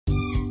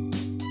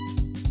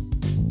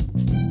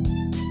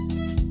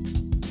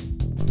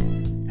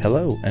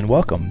Hello and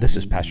welcome. This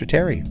is Pastor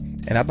Terry,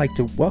 and I'd like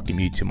to welcome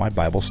you to my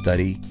Bible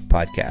study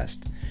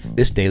podcast.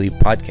 This daily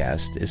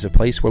podcast is a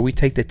place where we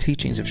take the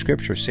teachings of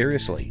Scripture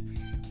seriously,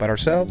 but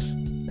ourselves,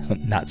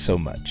 not so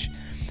much.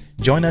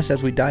 Join us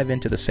as we dive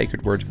into the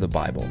sacred words of the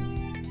Bible.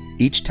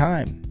 Each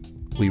time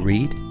we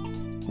read,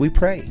 we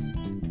pray,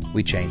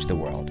 we change the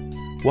world.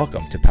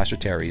 Welcome to Pastor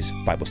Terry's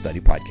Bible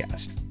Study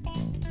Podcast.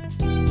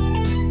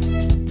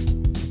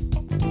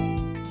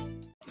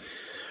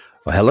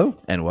 Well, hello,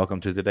 and welcome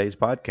to today's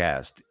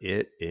podcast.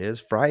 It is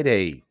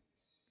Friday.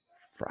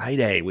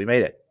 We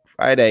made it.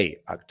 Friday,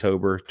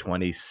 October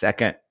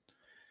 22nd.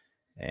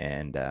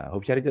 And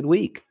hope you had a good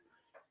week.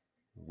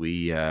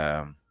 We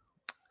are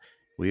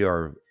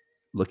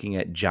looking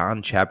at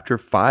John chapter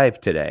 5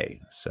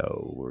 today.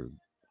 So we're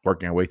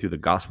working our way through the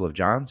Gospel of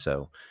John.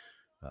 So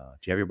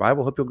if you have your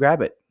Bible, hope you'll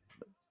grab it.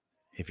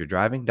 If you're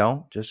driving,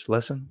 don't. Just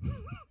listen.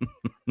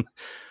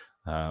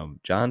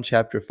 John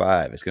chapter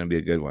 5. It's going to be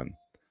a good one.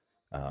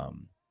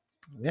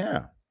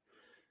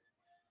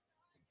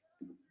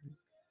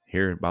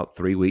 Here about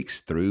 3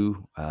 weeks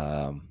through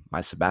my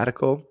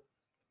sabbatical.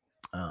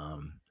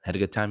 Had a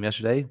good time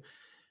yesterday.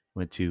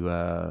 Went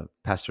to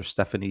Pastor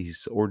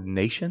Stephanie's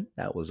ordination.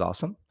 That was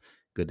awesome.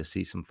 Good to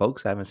see some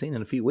folks I haven't seen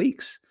in a few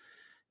weeks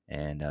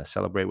and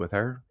celebrate with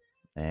her.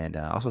 And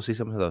also see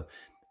some of the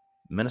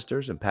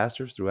ministers and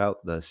pastors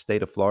throughout the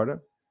state of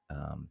Florida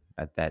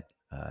at that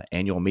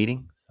annual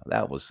meeting. So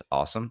that was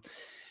awesome.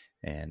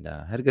 And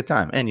had a good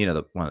time. And,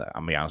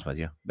 I'll be honest with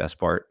you, best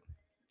part,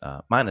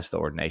 minus the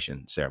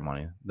ordination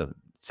ceremony, the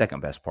second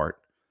best part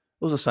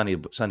was a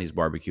Sonny's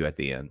barbecue at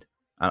the end.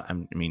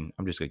 I'm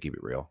just going to keep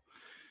it real.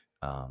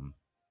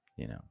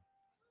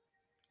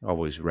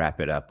 Always wrap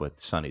it up with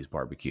Sonny's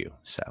barbecue.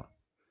 So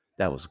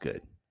that was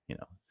good.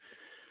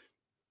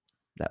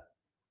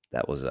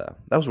 That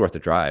was worth the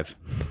drive.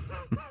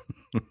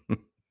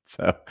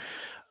 So,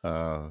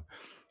 but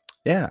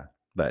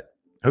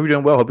hope you're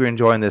doing well. Hope you're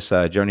enjoying this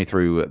journey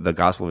through the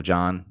Gospel of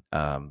John.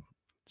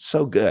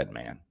 So good,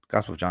 man.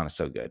 Gospel of John is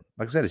so good.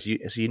 Like I said,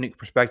 it's a unique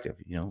perspective.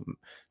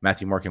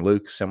 Matthew, Mark, and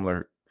Luke,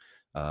 similar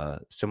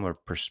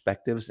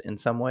perspectives in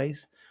some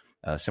ways,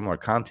 similar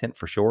content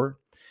for sure.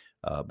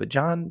 But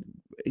John,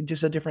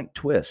 just a different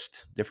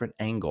twist, different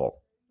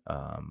angle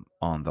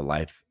on the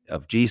life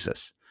of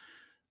Jesus.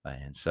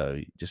 And so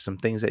just some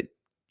things that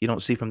you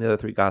don't see from the other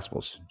three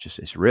Gospels.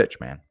 It's rich,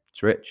 man.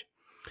 It's rich.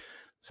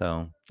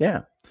 So,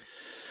 yeah.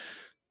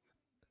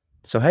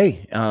 So,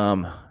 hey,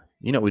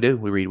 you know what we do?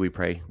 We read, we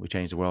pray, we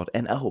change the world.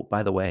 And, oh,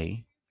 by the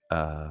way,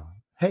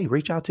 hey,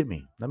 reach out to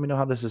me. Let me know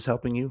how this is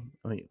helping you,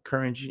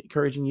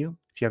 encouraging you.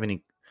 If you have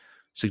any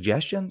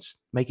suggestions,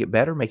 make it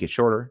better, make it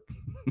shorter.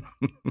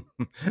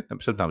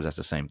 Sometimes that's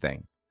the same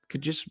thing.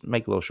 Could just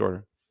make it a little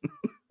shorter.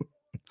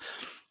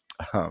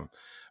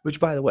 Which,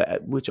 by the way,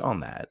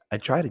 I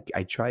try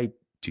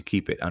to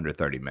keep it under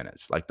 30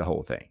 minutes, like the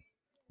whole thing.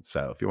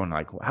 So if you're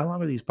wondering, like, how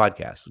long are these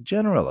podcasts?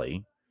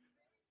 Generally,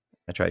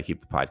 I try to keep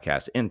the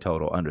podcast in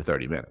total under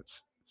 30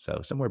 minutes.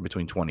 So somewhere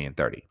between 20 and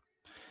 30.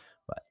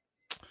 But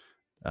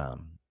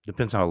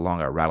depends on how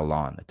long I rattle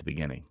on at the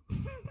beginning.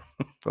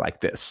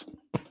 Like this.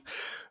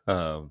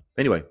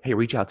 Anyway, hey,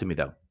 reach out to me,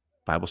 though.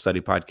 Bible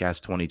Study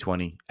Podcast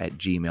 2020 at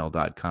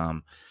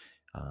gmail.com.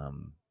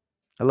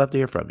 I'd love to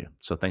hear from you.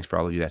 So thanks for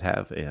all of you that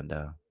have. And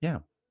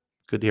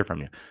good to hear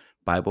from you.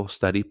 Bible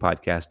Study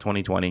Podcast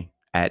 2020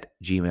 at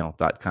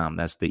gmail.com.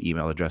 That's the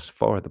email address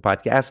for the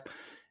podcast.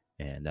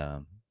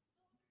 And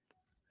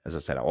as I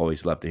said, I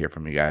always love to hear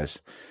from you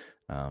guys.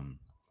 How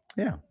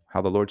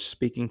the Lord's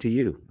speaking to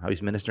you, how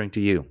he's ministering to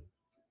you.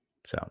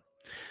 So,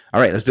 all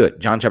right, let's do it.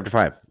 John chapter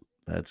 5.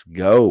 Let's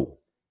go.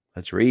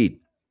 Let's read.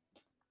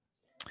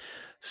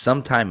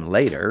 Sometime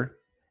later,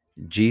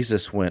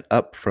 Jesus went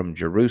up from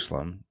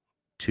Jerusalem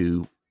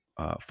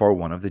for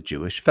one of the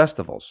Jewish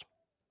festivals.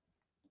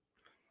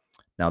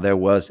 Now there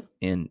were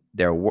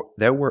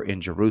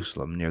in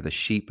Jerusalem near the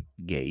Sheep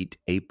Gate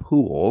a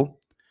pool,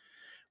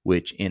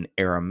 which in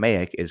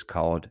Aramaic is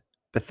called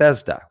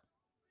Bethesda,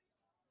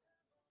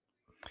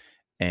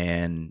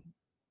 and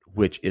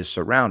which is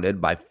surrounded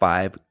by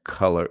 5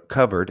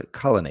 covered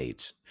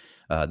colonnades.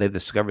 They've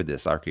discovered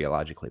this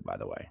archaeologically, by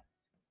the way.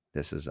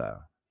 This is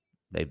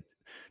they've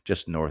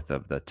just north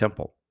of the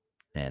temple,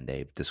 and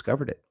they've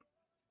discovered it.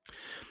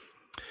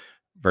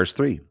 Verse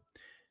 3.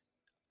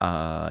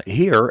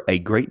 Here, a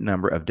great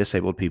number of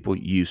disabled people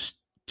used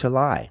to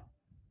lie.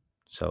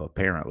 So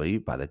apparently,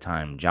 by the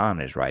time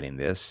John is writing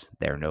this,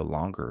 they're no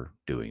longer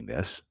doing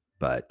this.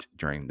 But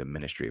during the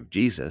ministry of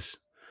Jesus,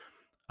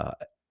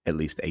 at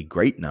least a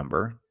great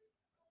number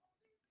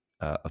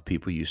of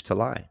people used to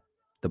lie.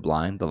 The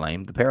blind, the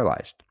lame, the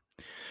paralyzed.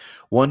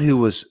 One who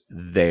was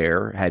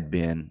there had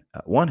been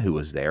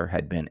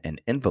an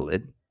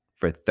invalid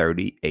for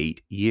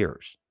 38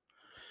 years.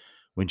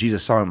 When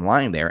Jesus saw him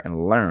lying there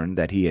and learned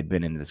that he had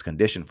been in this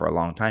condition for a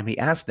long time, he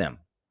asked them,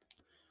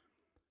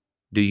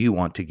 "Do you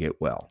want to get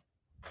well?"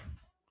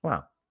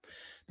 Wow.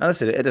 Now,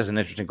 it is an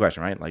interesting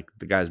question, right? Like,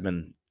 the guy's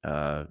been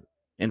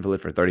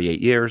invalid for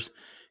 38 years.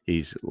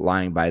 He's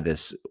lying by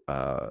this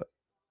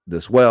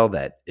well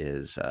that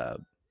is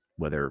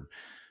whether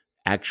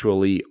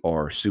actually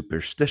or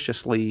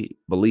superstitiously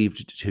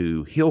believed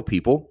to heal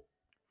people.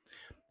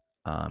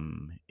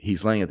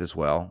 He's laying at this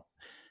well,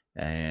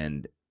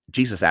 and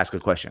Jesus asked a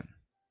question.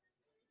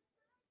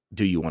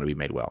 Do you want to be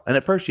made well? And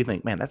at first you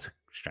think, man, that's a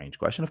strange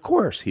question. Of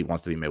course he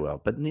wants to be made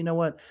well. But you know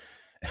what?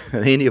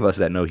 Any of us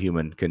that know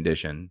human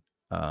condition,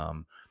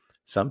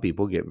 some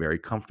people get very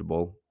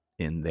comfortable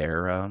in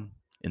their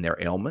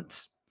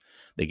ailments.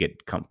 They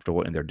get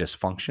comfortable in their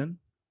dysfunction.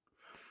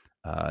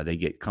 They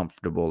get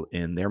comfortable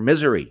in their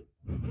misery.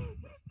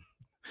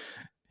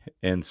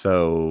 And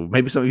so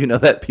maybe some of you know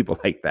that people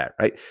like that,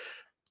 right?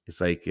 It's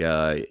like,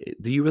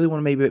 do you really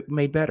want to be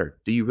made better?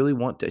 Do you really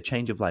want a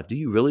change of life? Do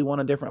you really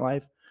want a different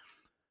life?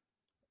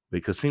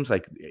 Because it seems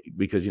like,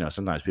 because,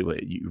 sometimes people,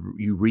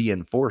 you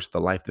reinforce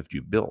the life that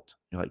you built.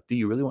 You're like, do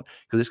you really want,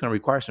 because it's going to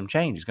require some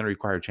change. It's going to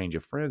require a change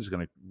of friends. It's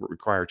going to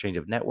require a change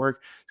of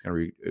network. It's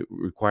going to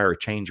require a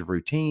change of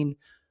routine.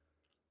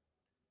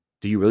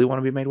 Do you really want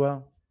to be made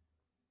well?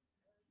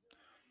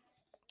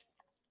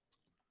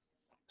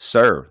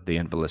 Sir, the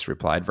invalid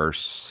replied,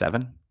 verse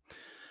 7,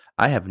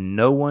 I have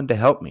no one to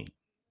help me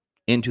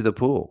into the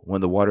pool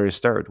when the water is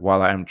stirred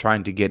while I'm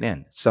trying to get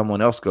in.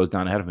 Someone else goes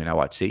down ahead of me. Now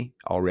watch, see,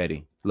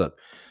 already, look,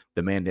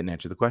 the man didn't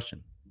answer the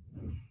question.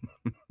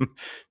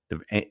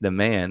 The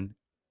man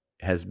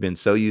has been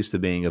so used to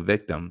being a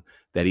victim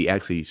that he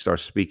actually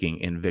starts speaking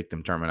in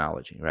victim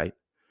terminology, right?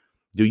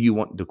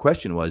 The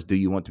question was, do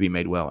you want to be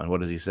made well? And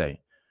what does he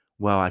say?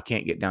 Well, I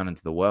can't get down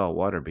into the well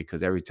water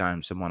because every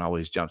time someone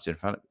always jumps in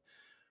front of me.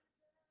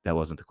 That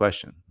wasn't the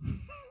question.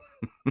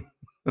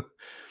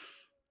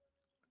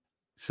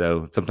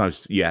 So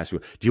sometimes you ask, do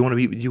you want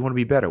to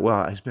be better?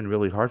 Well, it's been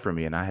really hard for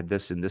me, and I had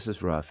this, and this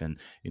is rough, and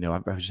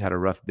I've just had a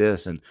rough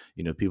this, and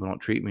people don't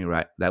treat me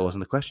right. That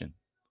wasn't the question.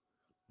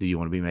 Do you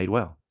want to be made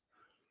well?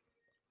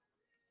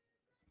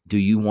 Do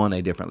you want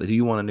do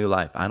you want a new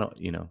life? I don't,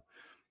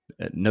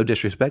 no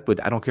disrespect,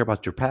 but I don't care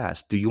about your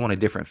past. Do you want a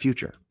different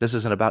future? This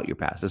isn't about your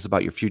past. This is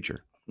about your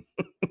future.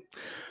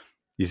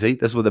 You see,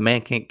 that's where the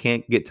man can't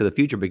get to the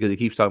future because he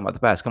keeps talking about the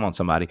past. Come on,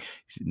 somebody.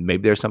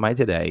 Maybe there's somebody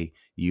today,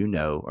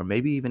 or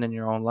maybe even in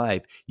your own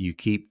life, you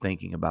keep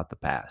thinking about the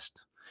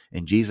past.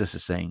 And Jesus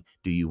is saying,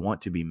 do you want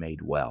to be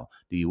made well?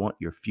 Do you want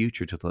your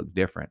future to look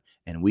different?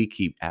 And we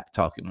keep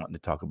wanting to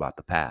talk about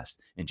the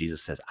past. And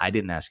Jesus says, I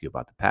didn't ask you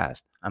about the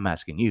past. I'm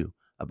asking you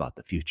about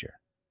the future.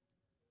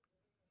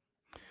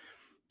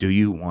 Do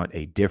you want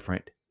a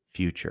different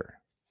future?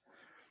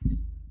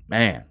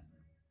 Man,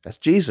 that's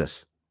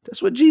Jesus.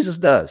 That's what Jesus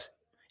does.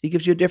 He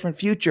gives you a different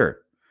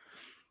future.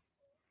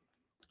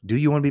 Do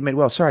you want to be made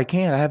well? Sir, I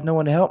can't. I have no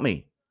one to help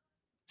me.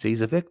 See,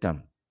 he's a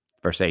victim.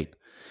 Verse 8.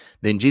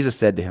 Then Jesus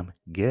said to him,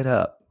 get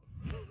up.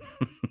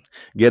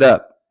 Get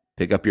up.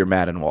 Pick up your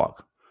mat and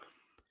walk.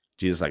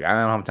 Jesus is like,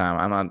 I don't have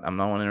time. I'm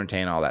not want to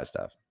entertain all that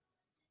stuff.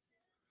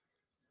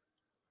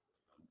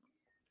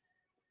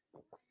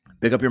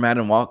 Pick up your mat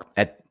and walk.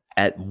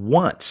 At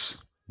once,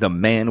 the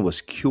man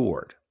was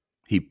cured.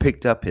 He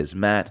picked up his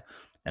mat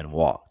and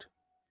walked.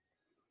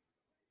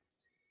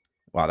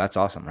 Wow, that's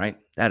awesome, right?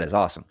 That is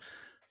awesome.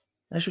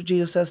 That's what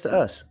Jesus says to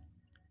us.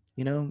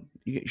 You're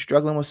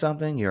struggling with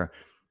something, you're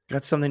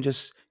got something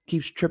just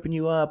keeps tripping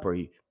you up, or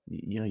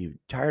you're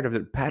tired of the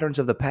patterns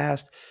of the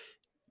past.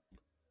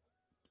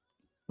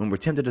 When we're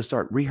tempted to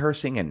start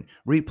rehearsing and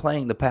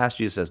replaying the past,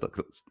 Jesus says, look,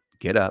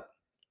 get up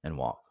and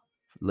walk.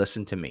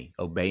 Listen to me,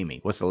 obey me.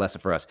 What's the lesson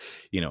for us?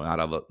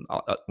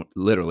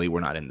 Literally,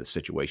 we're not in the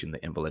situation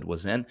the invalid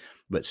was in,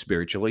 but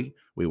spiritually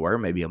we were,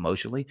 maybe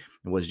emotionally.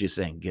 It was just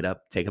saying, get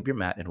up, take up your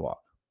mat and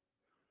walk.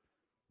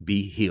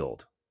 Be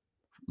healed.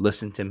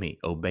 Listen to me,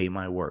 obey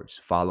my words,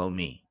 follow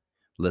me,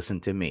 listen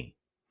to me.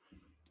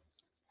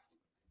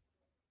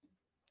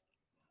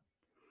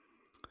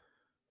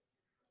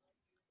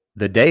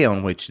 The day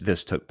on which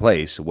this took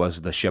place was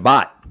the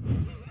Shabbat.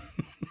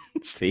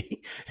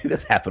 See,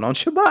 this happened on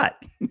Shabbat.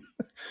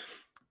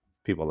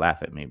 People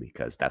laugh at me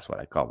because that's what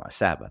I call my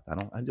Sabbath.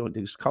 I don't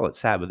just call it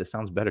Sabbath. It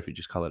sounds better if you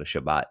just call it a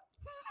Shabbat.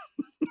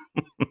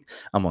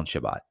 I'm on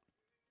Shabbat.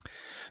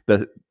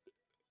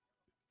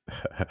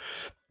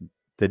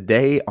 The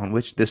day on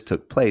which this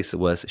took place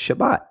was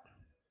Shabbat.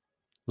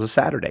 It was a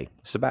Saturday,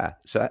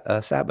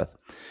 Sabbath.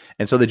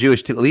 And so the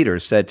Jewish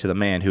leaders said to the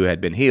man who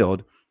had been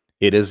healed,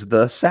 it is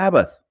the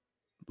Sabbath.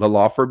 The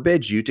law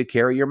forbids you to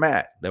carry your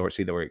mat. There were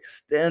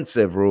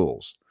extensive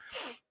rules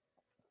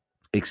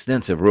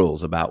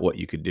about what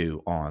you could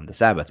do on the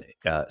Sabbath,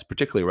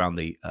 particularly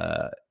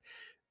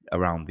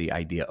around the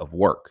idea of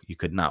work. You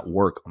could not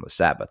work on the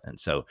Sabbath. And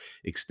so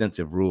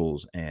extensive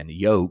rules and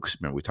yokes.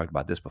 Remember, we talked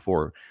about this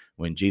before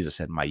when Jesus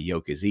said, my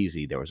yoke is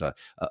easy. There was a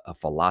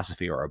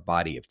philosophy or a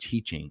body of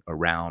teaching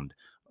around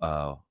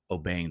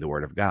obeying the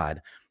word of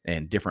God.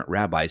 And different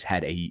rabbis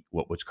had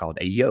what was called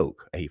a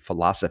yoke, a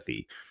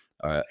philosophy,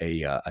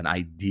 an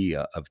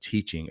idea of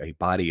teaching, a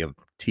body of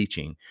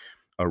teaching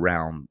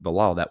around the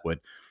law that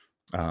would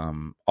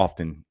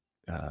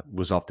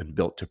was often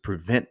built to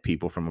prevent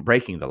people from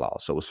breaking the law.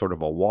 So it was sort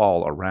of a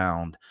wall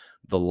around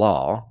the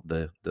law,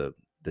 the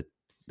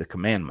the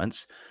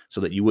commandments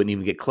so that you wouldn't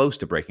even get close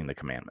to breaking the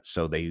commandments.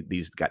 So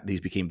these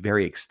became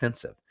very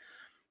extensive.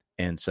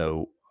 And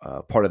so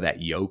part of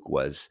that yoke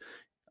was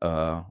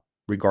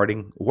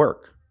regarding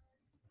work,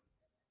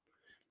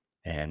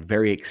 and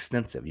very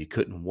extensive. You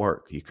couldn't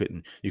work. You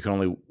could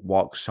only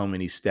walk so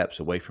many steps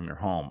away from your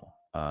home.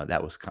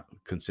 That was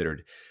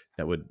considered,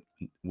 that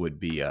would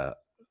be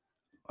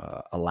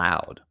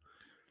allowed.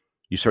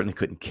 You certainly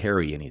couldn't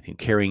carry anything.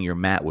 Carrying your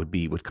mat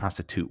would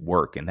constitute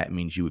work, and that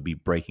means you would be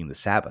breaking the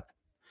Sabbath.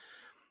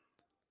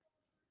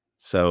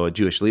 So a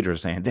Jewish leader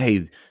is saying,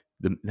 "Hey,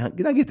 now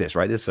get this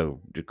right. This is so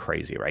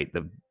crazy, right?"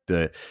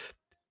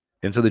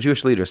 And so the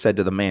Jewish leader said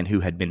to the man who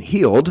had been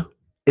healed,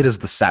 "It is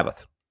the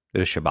Sabbath.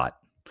 It is Shabbat.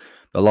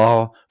 The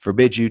law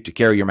forbids you to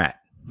carry your mat."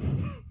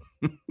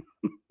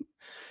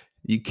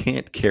 You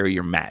can't carry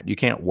your mat. You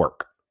can't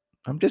work.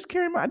 I just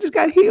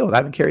got healed. I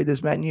haven't carried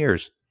this mat in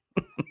years,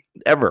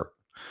 ever.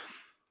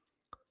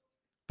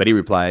 But he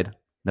replied,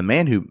 "The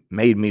man who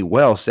made me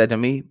well said to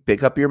me,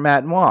 'Pick up your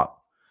mat and walk.'"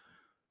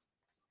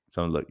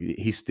 So look,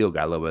 he's still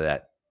got a little bit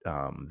of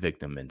that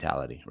victim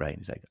mentality, right?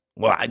 He's like,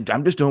 "Well,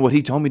 I'm just doing what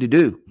he told me to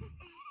do."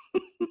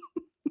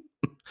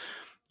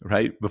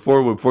 Right?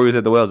 Before he was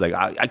at the well, he's like,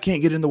 I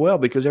can't get in the well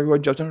because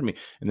everyone jumped under me.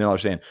 And then they're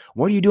saying,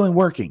 "What are you doing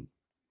working?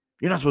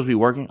 You're not supposed to be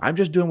working. I'm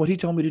just doing what he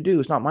told me to do.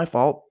 It's not my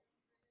fault."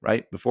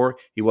 Right? Before,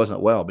 he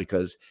wasn't well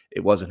because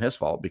it wasn't his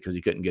fault, because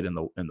he couldn't get in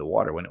the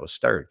water when it was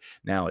stirred.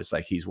 Now it's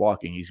like he's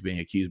walking. He's being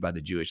accused by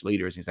the Jewish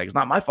leaders. He's like, "It's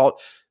not my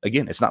fault."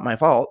 Again, it's not my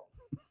fault.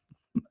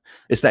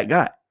 It's that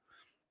guy.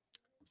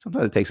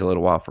 Sometimes it takes a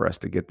little while for us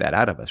to get that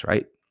out of us,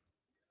 right?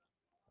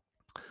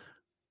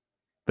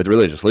 But the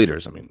religious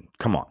leaders, I mean,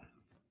 come on.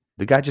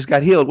 The guy just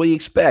got healed. What do you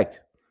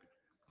expect?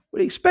 What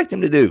do you expect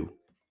him to do?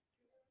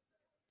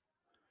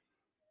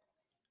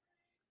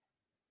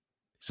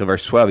 So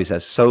verse 12, he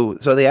says, so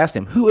they asked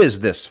him, "Who is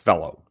this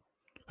fellow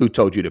who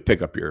told you to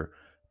pick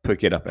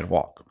it up and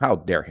walk? How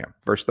dare him?"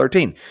 Verse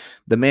 13,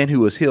 the man who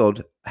was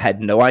healed had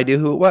no idea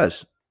who it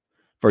was,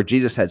 for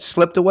Jesus had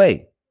slipped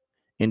away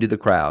into the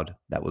crowd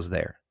that was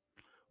there.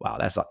 Wow,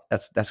 that's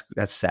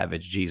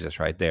savage Jesus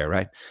right there,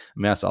 right? I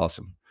mean, that's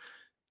awesome.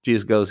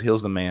 Jesus goes,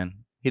 heals the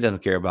man. He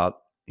doesn't care about,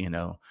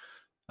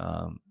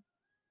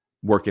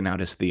 working out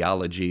his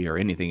theology or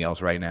anything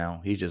else right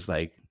now. He's just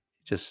like,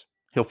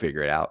 he'll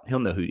figure it out.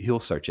 He'll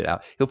search it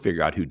out. He'll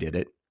figure out who did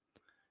it.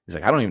 He's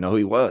like, "I don't even know who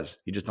he was.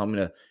 He just told me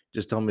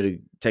to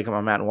take up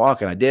my mat and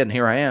walk, and I did, and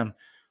here I am."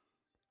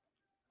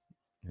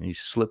 And he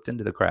slipped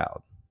into the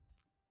crowd.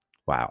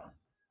 Wow.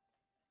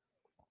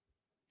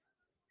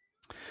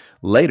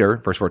 Later,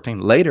 verse 14,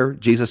 later,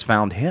 Jesus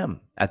found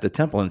him at the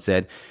temple and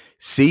said,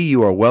 "See,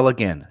 you are well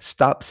again.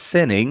 Stop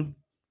sinning,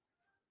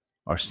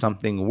 or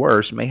something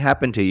worse may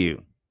happen to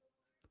you."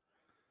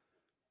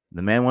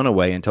 The man went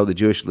away and told the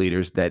Jewish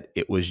leaders that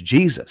it was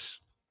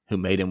Jesus who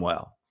made him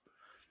well.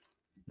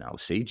 Now,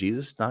 see,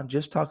 Jesus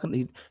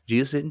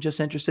Jesus isn't just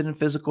interested in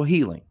physical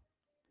healing.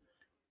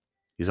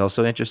 He's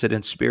also interested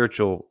in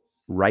spiritual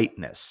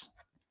rightness.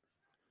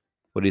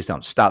 What did he tell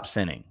him? Stop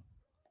sinning.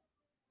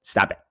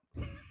 Stop it.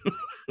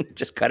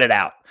 Just cut it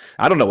out.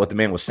 I don't know what the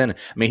man was sinning.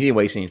 I mean, he didn't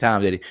waste any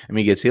time, did he? I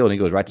mean, he gets healed and he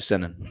goes right to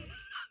sinning.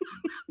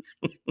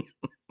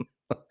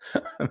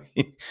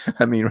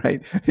 I mean,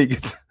 right?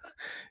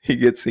 He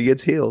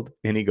gets healed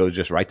and he goes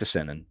just right to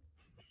sinning.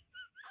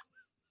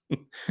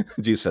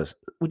 Jesus says,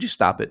 "Would you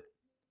stop it?"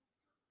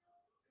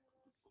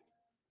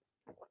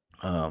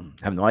 I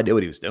have no idea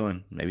what he was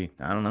doing. Maybe,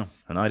 I don't know.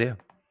 I have no idea.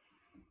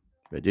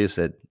 But Jesus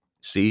said,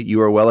 "See,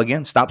 you are well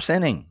again. Stop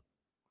sinning,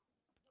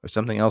 or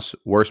something else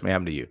worse may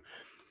happen to you."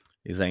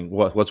 He's saying,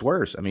 what's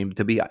worse? I mean,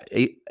 to be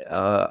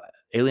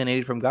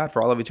alienated from God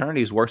for all of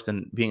eternity is worse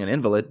than being an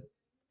invalid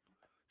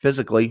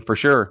physically, for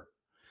sure.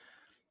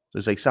 So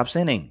he's like, stop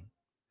sinning.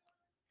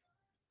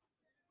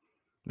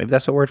 Maybe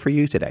that's a word for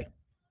you today.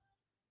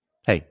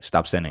 Hey,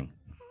 stop sinning.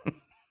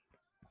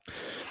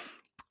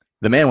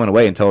 The man went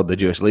away and told the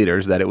Jewish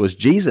leaders that it was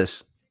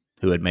Jesus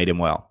who had made him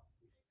well.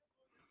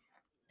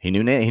 He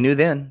knew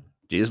then.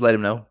 Jesus let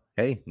him know,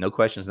 hey, no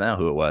questions now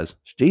who it was.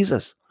 It's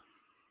Jesus.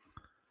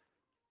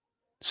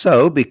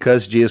 So,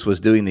 because Jesus was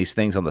doing these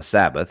things on the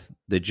Sabbath,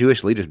 the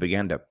Jewish leaders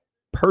began to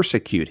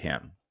persecute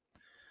him.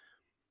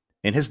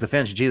 In his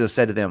defense, Jesus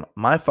said to them,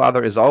 "My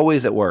Father is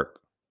always at work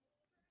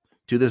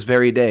to this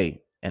very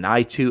day, and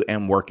I too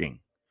am working."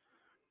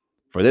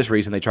 For this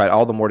reason, they tried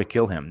all the more to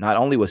kill him. Not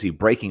only was he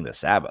breaking the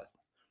Sabbath,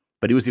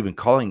 but he was even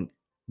calling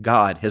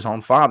God his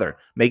own Father,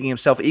 making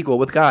himself equal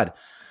with God.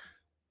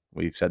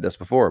 We've said this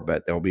before,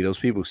 but there will be those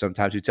people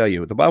sometimes who tell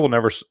you,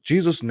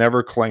 Jesus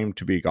never claimed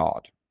to be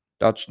God.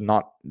 That's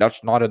not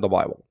in the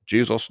Bible.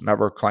 Jesus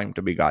never claimed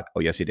to be God.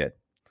 Oh, yes, he did.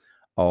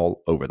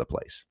 All over the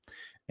place.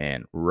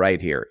 And right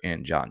here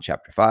in John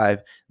chapter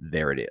 5,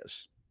 there it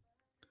is.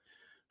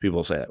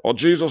 People say, well,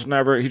 Jesus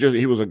never,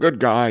 he was a good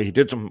guy. He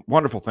did some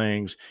wonderful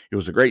things. He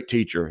was a great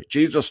teacher.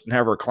 Jesus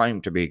never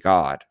claimed to be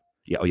God.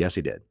 Yeah, oh, yes,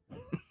 he did.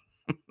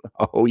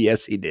 Oh,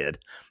 yes, he did.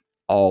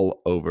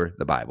 All over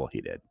the Bible,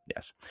 he did.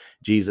 Yes.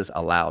 Jesus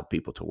allowed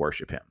people to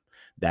worship him.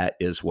 That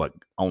is what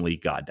only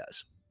God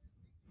does.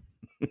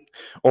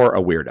 Or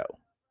a weirdo.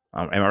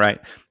 Am I right?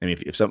 I mean,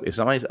 if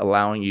somebody's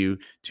allowing you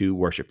to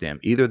worship them,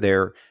 either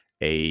they're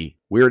a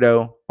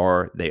weirdo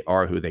or they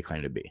are who they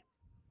claim to be.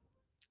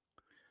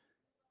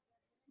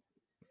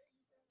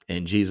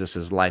 And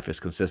Jesus's life is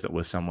consistent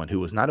with someone who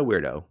was not a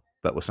weirdo,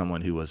 but was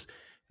someone who was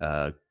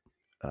uh,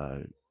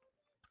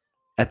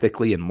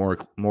 ethically and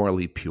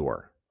morally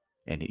pure.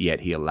 And yet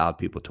he allowed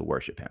people to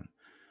worship him.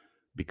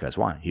 Because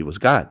why? He was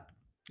God.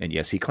 And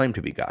yes, he claimed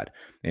to be God.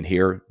 And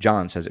here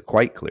John says it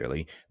quite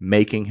clearly,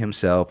 making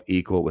himself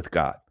equal with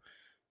God.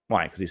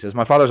 Why? Because he says,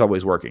 my Father's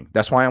always working.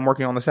 That's why I'm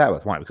working on the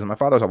Sabbath. Why? Because my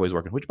Father's always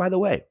working, which, by the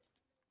way,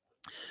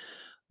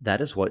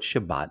 that is what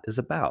Shabbat is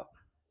about.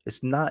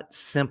 It's not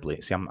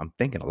simply, see, I'm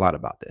thinking a lot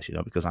about this,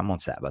 because I'm on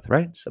Sabbath,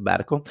 right?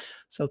 Sabbatical.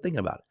 So thinking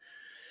about it.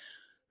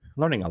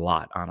 Learning a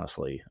lot,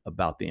 honestly,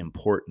 about the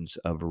importance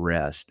of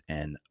rest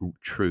and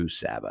true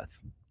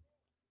Sabbath.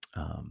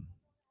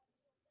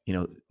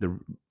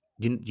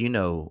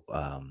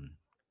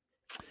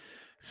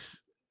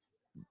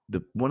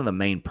 One of the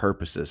main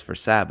purposes for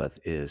Sabbath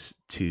is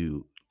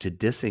to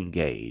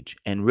disengage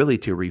and really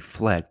to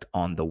reflect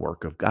on the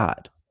work of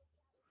God.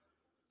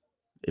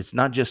 It's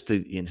not just to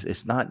do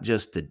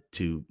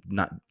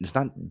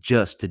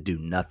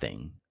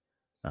nothing.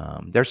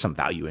 There's some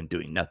value in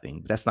doing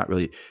nothing, but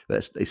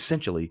that's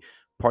essentially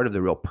part of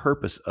the real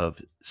purpose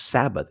of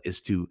Sabbath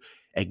is to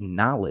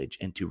acknowledge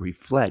and to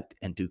reflect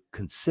and to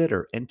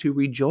consider and to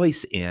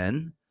rejoice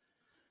in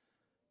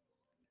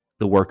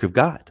the work of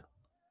God,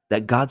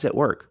 that God's at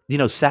work.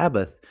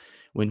 Sabbath,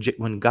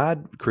 when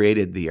God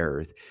created the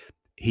earth,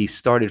 he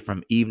started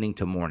from evening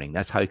to morning.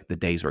 That's how the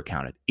days were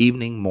counted.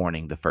 Evening,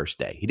 morning, the first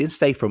day. He didn't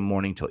say from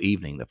morning till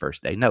evening the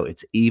first day. No,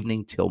 it's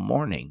evening till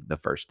morning the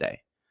first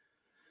day.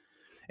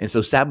 And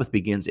so Sabbath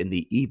begins in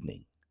the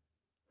evening.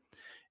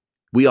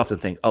 We often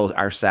think,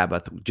 our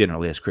Sabbath,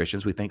 generally as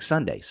Christians, we think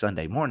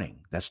Sunday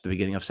morning. That's the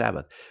beginning of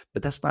Sabbath.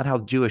 But that's not how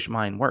Jewish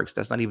mind works.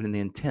 That's not even in the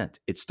intent.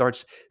 It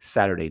starts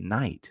Saturday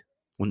night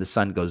when the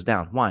sun goes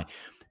down. Why?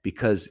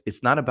 Because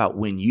it's not about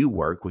when you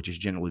work, which is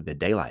generally the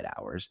daylight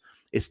hours.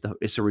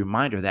 It's a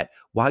reminder that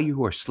while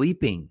you are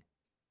sleeping,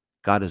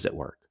 God is at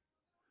work.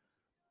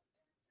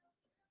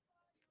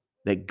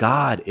 That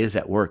God is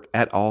at work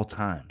at all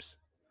times.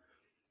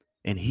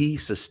 And he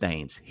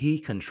sustains, he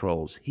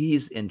controls,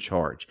 he's in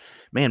charge.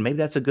 Man, maybe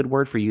that's a good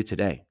word for you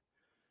today.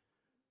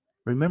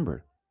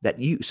 Remember that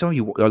some of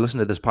you are listening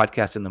to this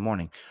podcast in the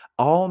morning,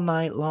 all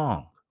night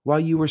long,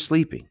 while you were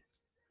sleeping,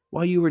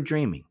 while you were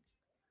dreaming.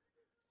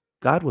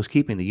 God was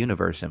keeping the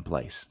universe in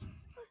place.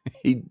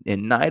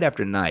 And night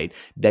after night,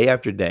 day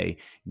after day,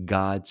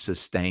 God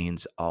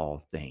sustains all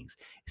things.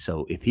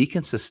 So if he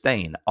can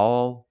sustain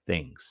all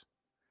things,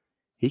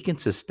 he can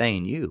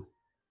sustain you.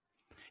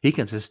 He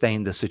can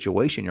sustain the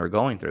situation you're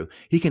going through.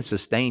 He can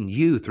sustain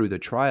you through the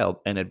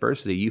trial and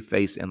adversity you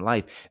face in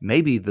life,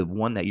 maybe the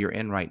one that you're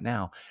in right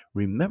now.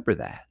 Remember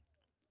that.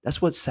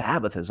 That's what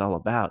Sabbath is all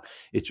about.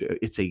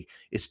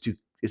 It's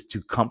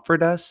to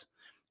comfort us.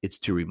 It's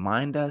to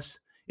remind us.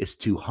 It's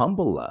to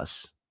humble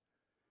us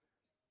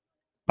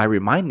by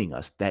reminding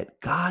us that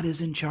God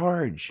is in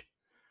charge.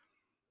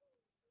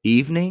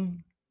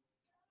 Evening,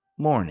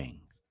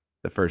 morning,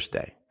 the first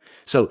day.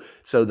 So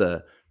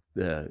the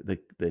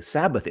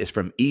Sabbath is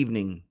from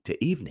evening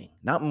to evening,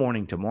 not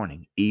morning to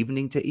morning,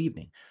 evening to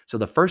evening. So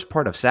the first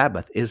part of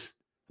Sabbath is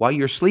while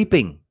you're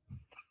sleeping.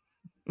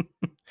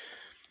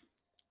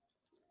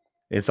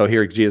 And so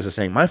here Jesus is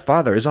saying, my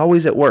Father is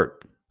always at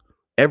work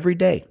every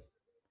day.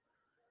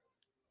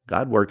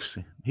 God works.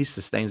 He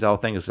sustains all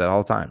things at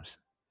all times.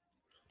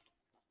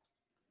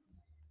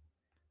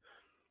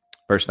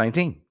 Verse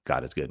 19,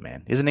 God is good,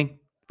 man, isn't he?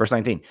 Verse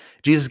 19,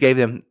 Jesus gave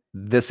them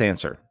this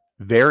answer.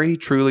 Very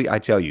truly, I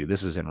tell you,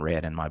 this is in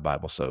red in my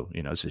Bible. So,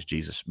 this is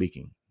Jesus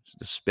speaking,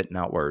 just spitting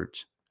out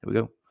words. Here we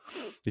go.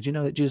 Did you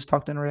know that Jesus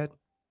talked in red?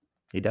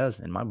 He does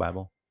in my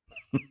Bible.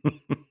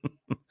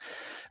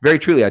 Very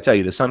truly, I tell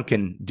you, the Son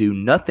can do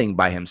nothing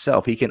by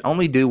himself. He can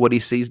only do what he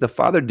sees the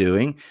Father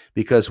doing,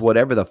 because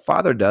whatever the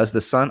Father does,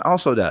 the Son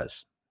also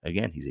does.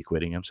 Again, he's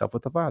equating himself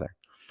with the Father.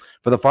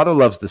 For the Father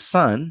loves the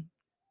Son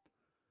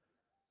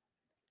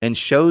and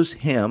shows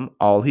him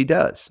all he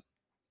does.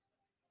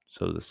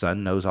 So the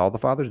Son knows all the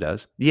Father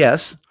does.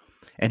 Yes,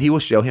 and he will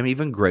show him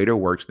even greater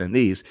works than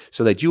these,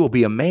 so that you will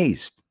be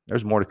amazed.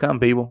 There's more to come,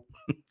 people.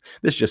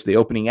 This is just the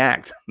opening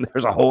act.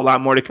 There's a whole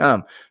lot more to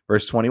come.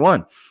 Verse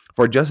 21,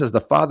 for just as the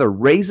Father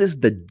raises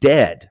the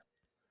dead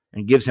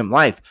and gives him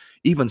life,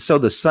 even so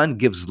the Son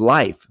gives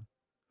life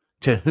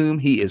to whom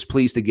he is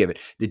pleased to give it.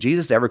 Did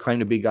Jesus ever claim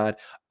to be God?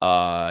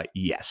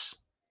 Yes.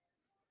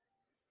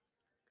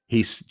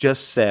 He's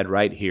just said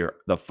right here,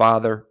 the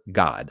Father,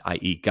 God,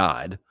 i.e.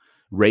 God,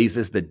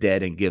 raises the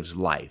dead and gives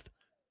life.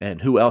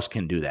 And who else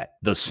can do that?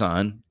 The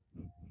Son,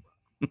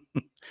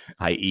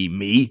 i.e.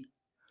 me.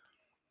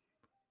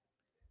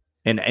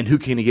 And who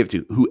can he give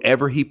to?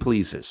 Whoever he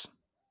pleases.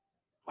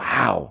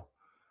 Wow.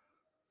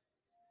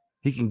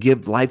 He can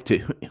give life to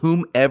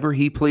whomever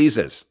he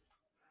pleases.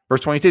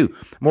 Verse 22,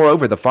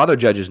 moreover, the Father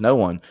judges no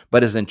one,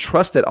 but has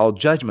entrusted all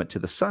judgment to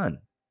the Son,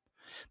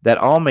 that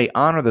all may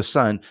honor the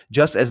Son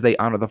just as they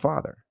honor the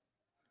Father.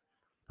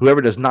 Whoever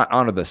does not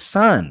honor the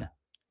Son,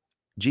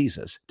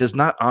 Jesus, does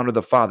not honor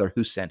the Father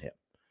who sent him.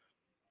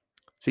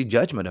 See,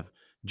 judgment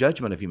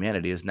of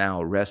humanity is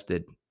now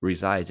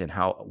resides in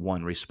how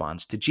one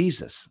responds to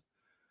Jesus.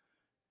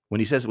 When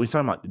he's talking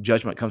about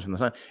judgment comes from the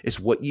Son, it's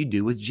what you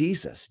do with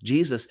Jesus.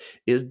 Jesus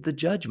is the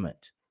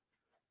judgment.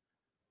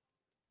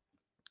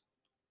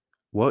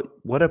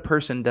 What a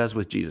person does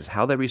with Jesus,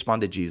 how they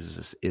respond to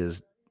Jesus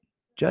is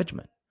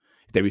judgment.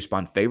 If they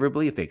respond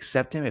favorably, if they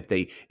accept him, if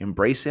they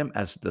embrace him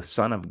as the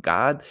Son of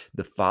God,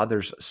 the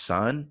Father's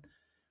Son,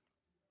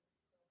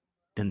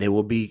 then they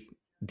will be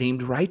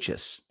deemed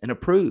righteous and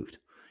approved.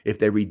 If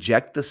they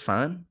reject the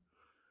Son,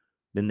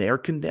 then they are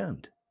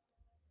condemned.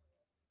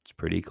 It's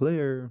pretty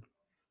clear.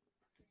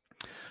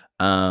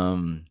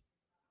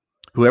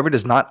 Whoever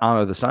does not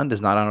honor the Son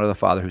does not honor the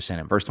Father who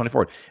sent him. Verse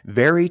 24,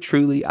 very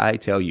truly I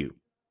tell you,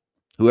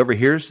 whoever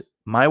hears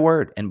my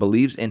word and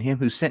believes in him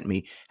who sent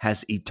me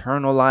has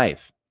eternal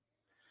life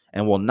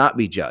and will not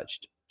be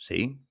judged.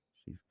 See,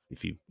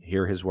 if you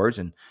hear his words,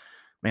 and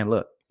man,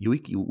 look,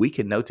 we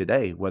can know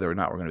today whether or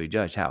not we're going to be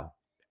judged. How?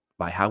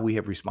 By how we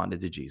have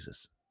responded to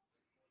Jesus.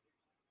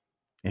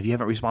 If you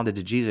haven't responded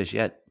to Jesus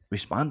yet,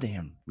 respond to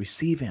him,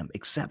 receive him,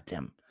 accept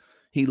him.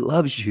 He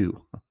loves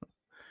you.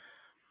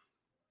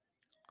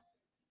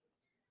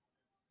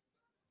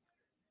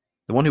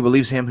 The one who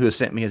believes him who has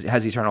sent me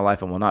has eternal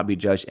life and will not be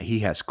judged. He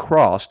has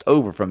crossed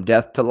over from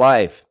death to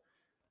life.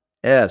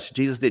 Yes,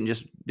 Jesus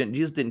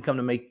didn't come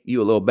to make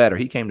you a little better.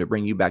 He came to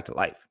bring you back to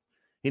life.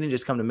 He didn't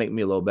just come to make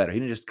me a little better. He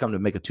didn't just come to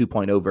make a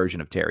 2.0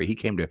 version of Terry. He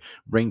came to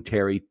bring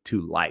Terry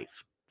to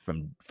life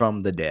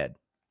from the dead.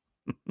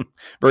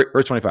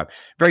 Verse 25.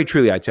 Very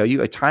truly, I tell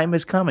you, a time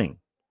is coming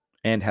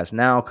and has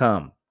now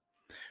come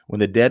when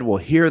the dead will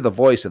hear the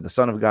voice of the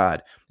Son of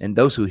God, and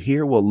those who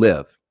hear will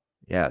live.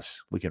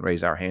 Yes, we can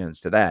raise our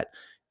hands to that.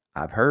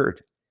 I've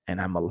heard, and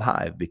I'm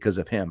alive because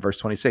of him. Verse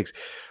 26,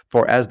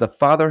 for as the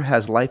Father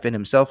has life in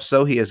himself,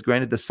 so he has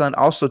granted the Son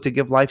also to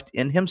give life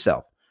in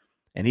himself.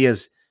 And he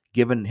has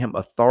given him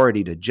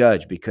authority to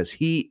judge because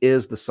he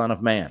is the Son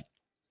of Man.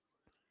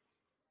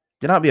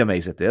 Do not be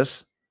amazed at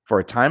this, for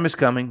a time is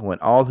coming when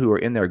all who are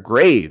in their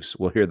graves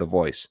will hear the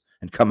voice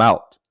and come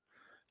out.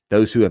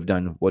 Those who have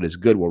done what is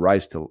good will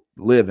rise to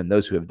live, and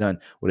those who have done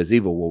what is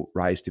evil will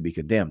rise to be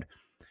condemned.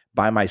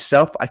 By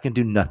myself I can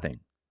do nothing.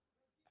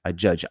 I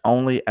judge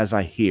only as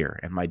I hear,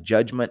 and my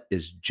judgment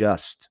is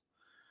just.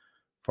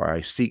 For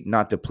I seek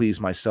not to please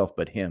myself,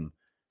 but him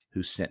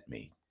who sent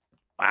me.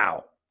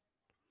 Wow.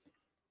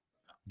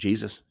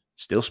 Jesus,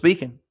 still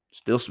speaking.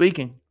 It's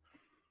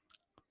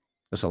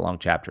a long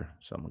chapter,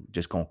 so I'm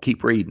just going to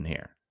keep reading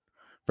here.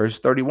 Verse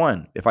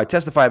 31, if I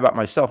testify about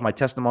myself, my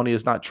testimony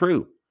is not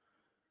true.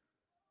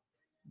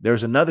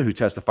 There's another who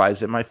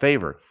testifies in my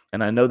favor,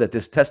 and I know that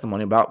this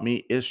testimony about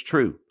me is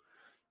true.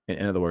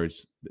 In other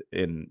words,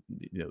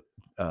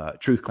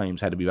 truth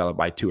claims had to be validated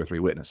by 2 or 3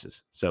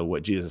 witnesses. So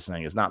what Jesus is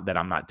saying is not that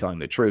I'm not telling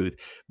the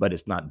truth, but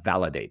it's not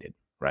validated,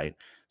 right?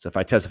 So if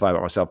I testify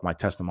about myself, my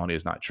testimony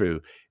is not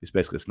true.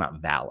 It's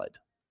not valid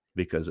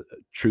because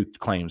truth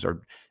claims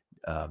are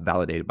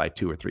validated by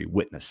 2 or 3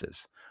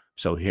 witnesses.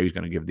 So here he's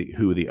going to give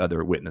who the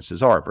other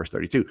witnesses are. Verse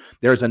 32,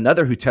 there's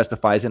another who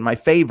testifies in my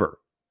favor.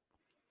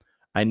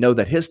 I know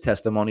that his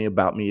testimony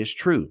about me is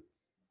true.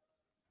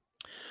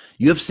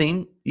 You have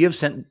sent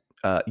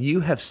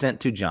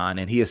to John,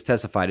 and he has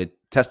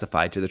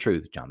testified to the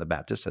truth. John the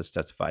Baptist has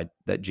testified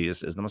that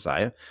Jesus is the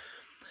Messiah.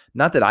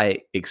 Not that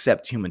I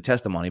accept human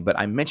testimony, but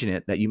I mention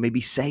it that you may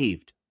be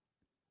saved.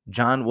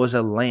 John was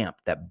a lamp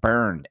that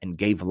burned and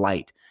gave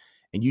light,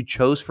 and you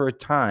chose for a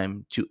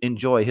time to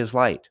enjoy his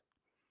light.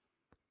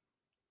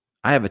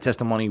 I have a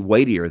testimony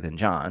weightier than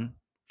John,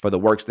 for the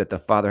works that the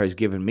Father has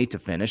given me to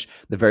finish,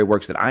 the very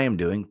works that I am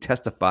doing,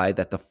 testify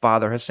that the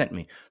Father has sent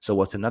me. So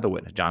what's another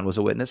witness? John was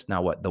a witness.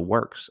 Now what? The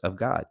works of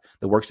God,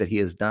 the works that he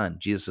has done,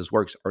 Jesus'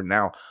 works are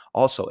now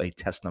also a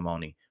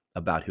testimony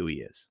about who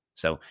he is.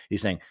 So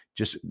he's saying,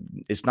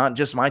 it's not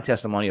just my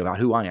testimony about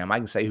who I am. I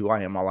can say who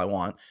I am all I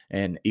want.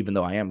 And even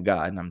though I am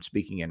God and I'm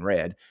speaking in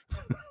red,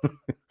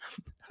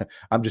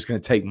 I'm just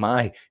going to take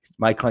my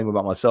claim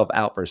about myself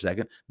out for a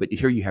second. But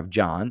here you have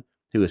John,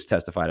 who has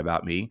testified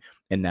about me.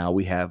 And now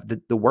we have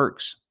the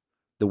works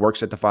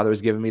that the Father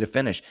has given me to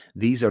finish.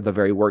 These are the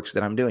very works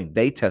that I'm doing.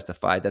 They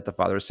testified that the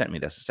Father has sent me.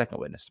 That's the second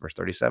witness, verse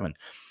 37.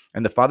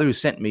 And the Father who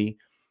sent me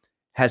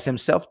has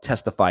himself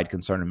testified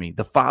concerning me.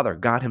 The Father,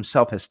 God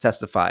himself, has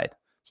testified.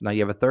 So now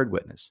you have a third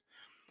witness.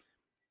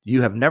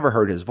 You have never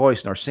heard his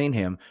voice nor seen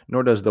him,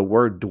 nor does the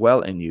word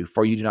dwell in you,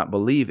 for you do not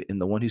believe in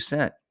the one who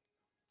sent.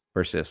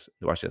 Verse this.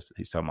 Watch this.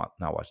 He's talking about,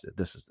 now watch this.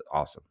 This is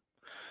awesome.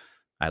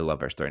 I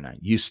love verse 39.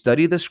 You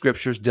study the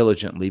scriptures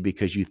diligently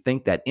because you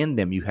think that in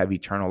them you have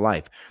eternal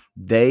life.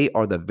 They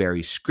are the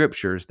very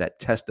scriptures that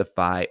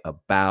testify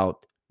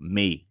about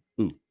me.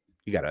 Ooh,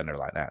 you got to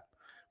underline that.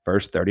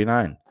 Verse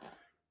 39.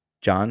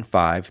 John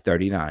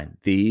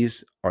 5:39.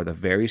 These are the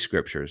very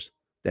scriptures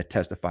that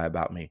testify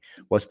about me.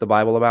 What's the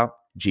Bible about?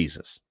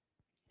 Jesus.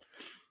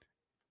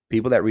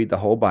 People that read the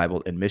whole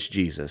Bible and miss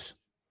Jesus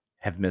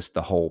have missed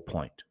the whole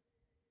point.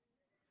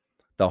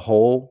 The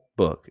whole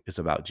book is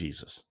about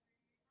Jesus.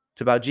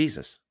 It's about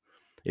Jesus.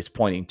 It's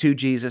pointing to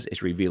Jesus.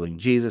 It's revealing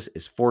Jesus.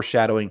 It's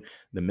foreshadowing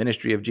the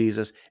ministry of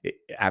Jesus.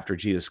 After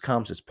Jesus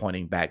comes, it's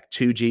pointing back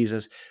to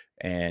Jesus.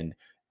 And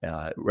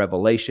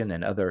Revelation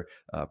and other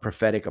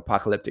prophetic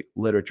apocalyptic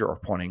literature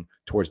are pointing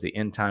towards the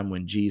end time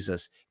when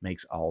Jesus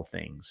makes all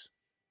things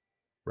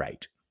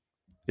right.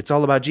 It's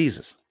all about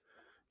Jesus.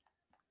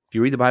 If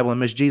you read the Bible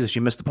and miss Jesus,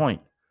 you miss the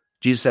point.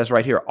 Jesus says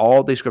right here,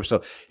 all these scriptures.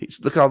 So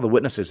look at all the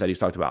witnesses that he's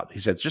talked about. He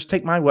says, just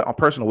take my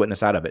personal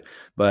witness out of it.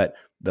 But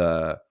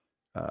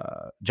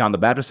John the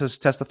Baptist has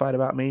testified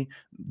about me.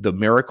 The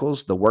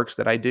miracles, the works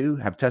that I do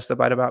have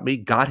testified about me.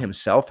 God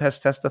himself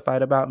has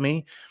testified about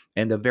me.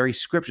 And the very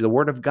scripture, the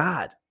word of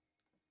God,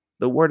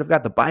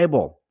 the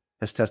Bible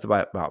has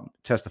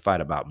testified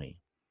about me.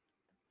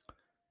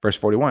 Verse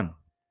 41.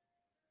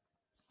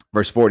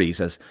 Verse 40, he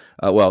says,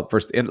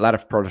 latter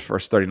part of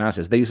verse 39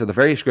 says, these are the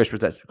very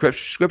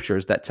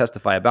scriptures that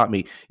testify about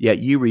me, yet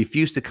you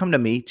refuse to come to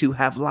me to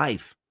have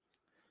life.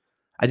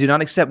 I do not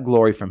accept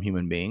glory from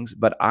human beings,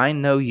 but I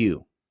know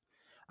you.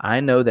 I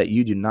know that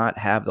you do not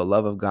have the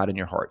love of God in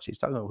your hearts. He's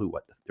talking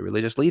about the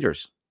religious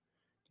leaders.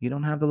 You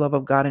don't have the love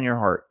of God in your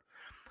heart.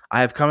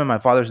 I have come in my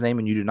Father's name,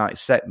 and you do not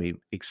accept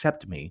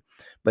me.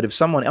 But if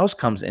someone else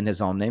comes in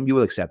his own name, you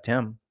will accept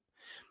him.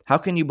 How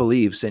can you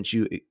believe since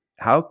you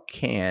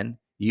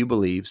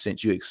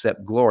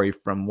accept glory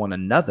from one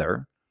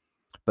another,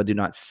 but do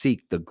not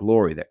seek the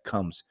glory that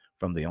comes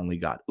from the only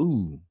God?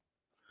 Ooh,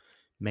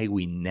 may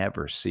we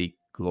never seek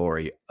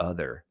glory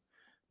other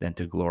than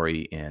to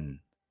glory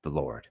in the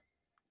Lord.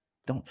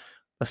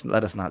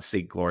 Let us not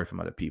seek glory from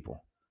other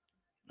people.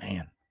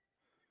 Man,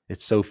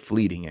 it's so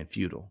fleeting and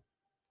futile.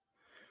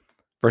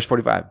 Verse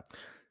 45,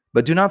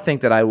 but do not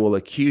think that I will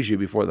accuse you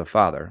before the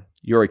Father.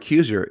 Your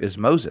accuser is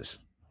Moses,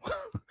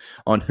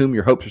 on whom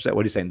your hopes are set.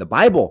 What he's saying, the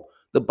Bible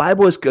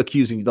is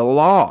accusing you, the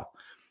law.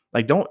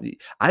 I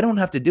don't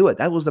have to do it.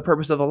 That was the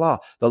purpose of the law.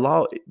 The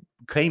law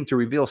came to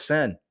reveal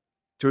sin,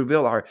 to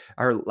reveal our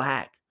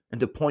lack, and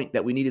to point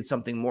that we needed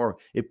something more.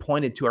 It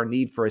pointed to our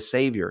need for a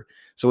savior.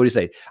 So what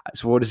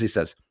does he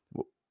say?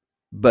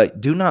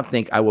 But do not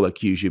think I will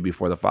accuse you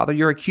before the Father.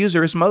 Your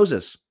accuser is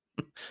Moses.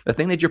 The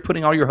thing that you're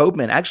putting all your hope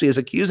in actually is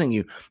accusing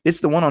you.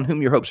 It's the one on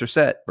whom your hopes are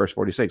set. Verse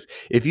 46.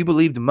 If you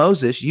believed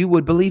Moses, you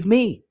would believe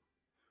me,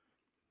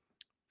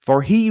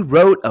 for he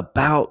wrote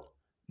about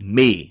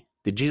me.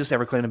 Did Jesus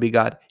ever claim to be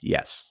God?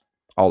 Yes,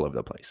 all over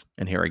the place.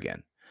 And here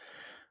again,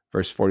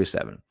 verse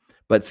 47.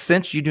 But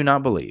since you do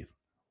not believe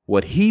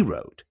what he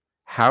wrote,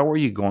 how are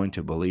you going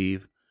to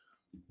believe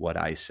what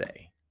I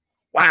say?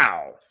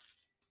 Wow.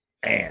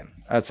 Man,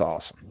 that's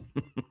awesome.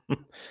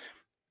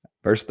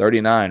 Verse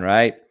 39,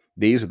 right?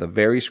 These are the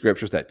very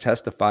scriptures that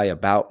testify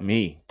about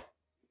me.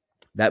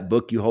 That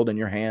book you hold in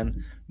your hand,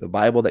 the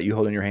Bible that you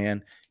hold in your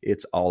hand,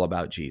 it's all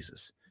about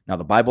Jesus. Now,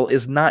 the Bible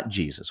is not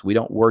Jesus. We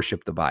don't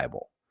worship the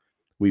Bible.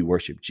 We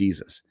worship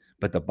Jesus.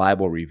 But the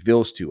Bible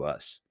reveals to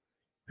us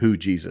who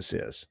Jesus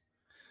is.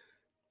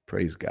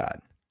 Praise God.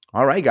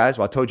 All right, guys.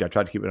 Well, I told you I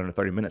tried to keep it under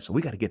 30 minutes, so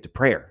we got to get to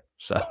prayer.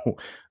 So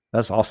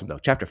that's awesome, though.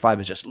 Chapter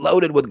 5 is just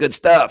loaded with good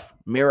stuff.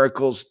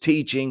 Miracles,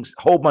 teachings,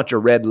 a whole bunch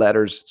of red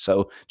letters.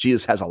 So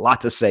Jesus has a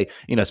lot to say.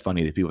 You know, it's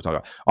funny that people talk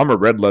about, I'm a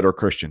red letter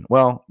Christian.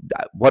 Well,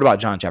 what about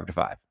John chapter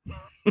 5?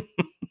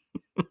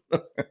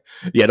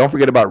 Yeah, don't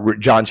forget about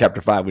John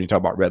chapter 5 when you talk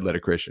about red letter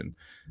Christian.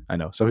 I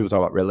know some people talk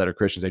about red letter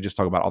Christians. They just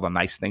talk about all the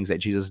nice things that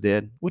Jesus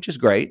did, which is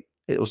great.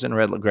 It was in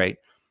red letter, great.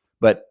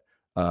 But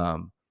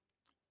don't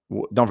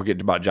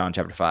forget about John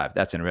chapter 5.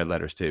 That's in red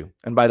letters too.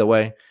 And by the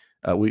way,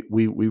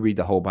 we read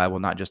the whole Bible,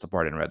 not just the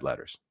part in red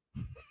letters.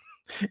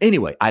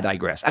 Anyway, I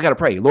digress. I got to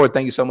pray. Lord,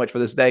 thank you so much for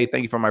this day.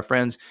 Thank you for my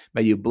friends.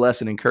 May you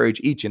bless and encourage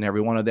each and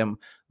every one of them.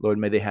 Lord,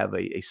 may they have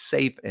a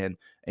safe and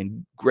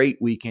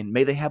great weekend.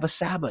 May they have a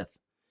Sabbath.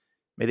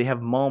 May they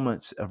have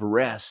moments of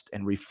rest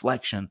and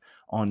reflection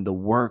on the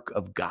work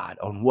of God,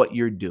 on what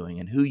you're doing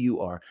and who you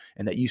are,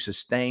 and that you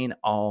sustain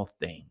all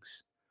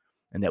things,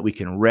 and that we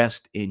can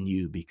rest in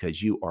you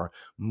because you are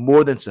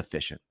more than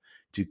sufficient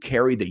to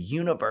carry the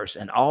universe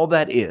and all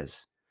that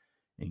is,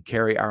 and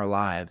carry our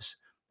lives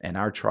and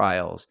our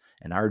trials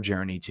and our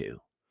journey too.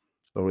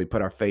 Lord, we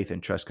put our faith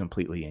and trust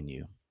completely in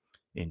you.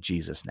 In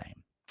Jesus'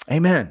 name,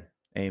 amen.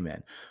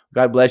 Amen.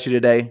 God bless you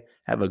today.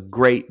 Have a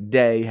great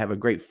day. Have a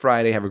great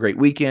Friday. Have a great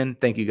weekend.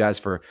 Thank you guys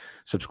for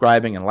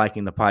subscribing and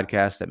liking the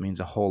podcast. That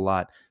means a whole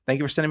lot. Thank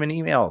you for sending me an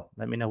email.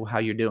 Let me know how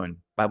you're doing.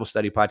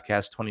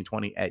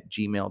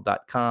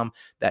 BibleStudyPodcast2020@gmail.com.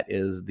 That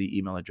is the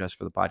email address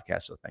for the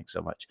podcast. So thanks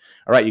so much.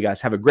 All right, you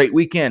guys have a great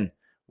weekend.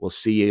 We'll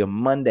see you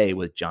Monday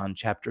with John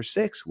chapter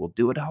 6. We'll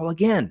do it all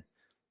again.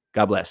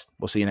 God bless.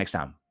 We'll see you next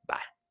time. Bye.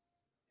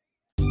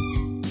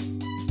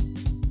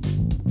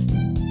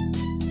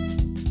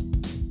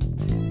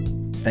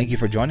 Thank you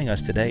for joining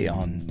us today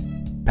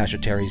on Pastor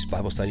Terry's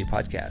Bible Study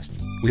Podcast.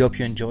 We hope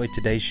you enjoyed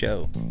today's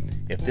show.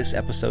 If this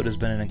episode has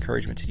been an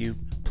encouragement to you,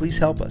 please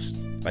help us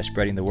by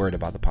spreading the word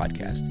about the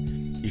podcast.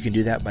 You can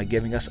do that by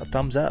giving us a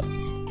thumbs up,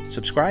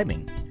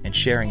 subscribing, and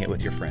sharing it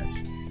with your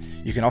friends.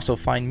 You can also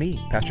find me,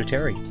 Pastor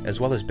Terry, as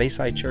well as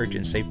Bayside Church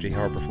in Safety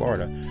Harbor,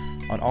 Florida,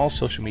 on all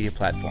social media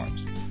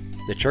platforms.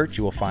 The church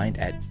you will find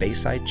at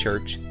Bayside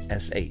Church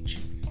SH.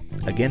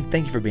 Again,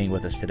 thank you for being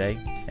with us today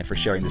and for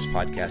sharing this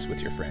podcast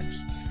with your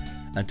friends.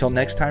 Until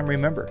next time,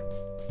 remember,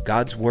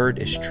 God's Word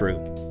is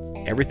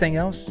true. Everything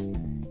else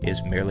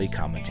is merely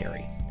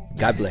commentary.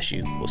 God bless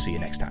you. We'll see you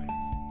next time.